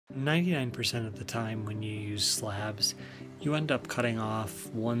99% of the time when you use slabs, you end up cutting off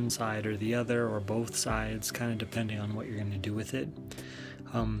one side or the other or both sides, kind of depending on what you're going to do with it.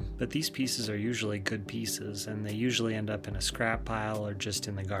 But these pieces are usually good pieces, and they usually end up in a scrap pile or just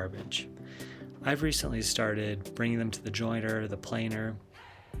in the garbage. I've recently started bringing them to the jointer, the planer,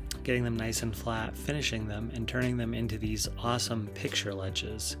 getting them nice and flat, finishing them, and turning them into these awesome picture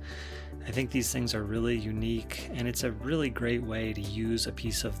ledges. I think these things are really unique, and it's a really great way to use a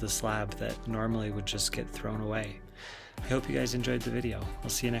piece of the slab that normally would just get thrown away. I hope you guys enjoyed the video. I'll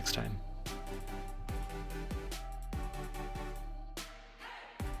see you next time.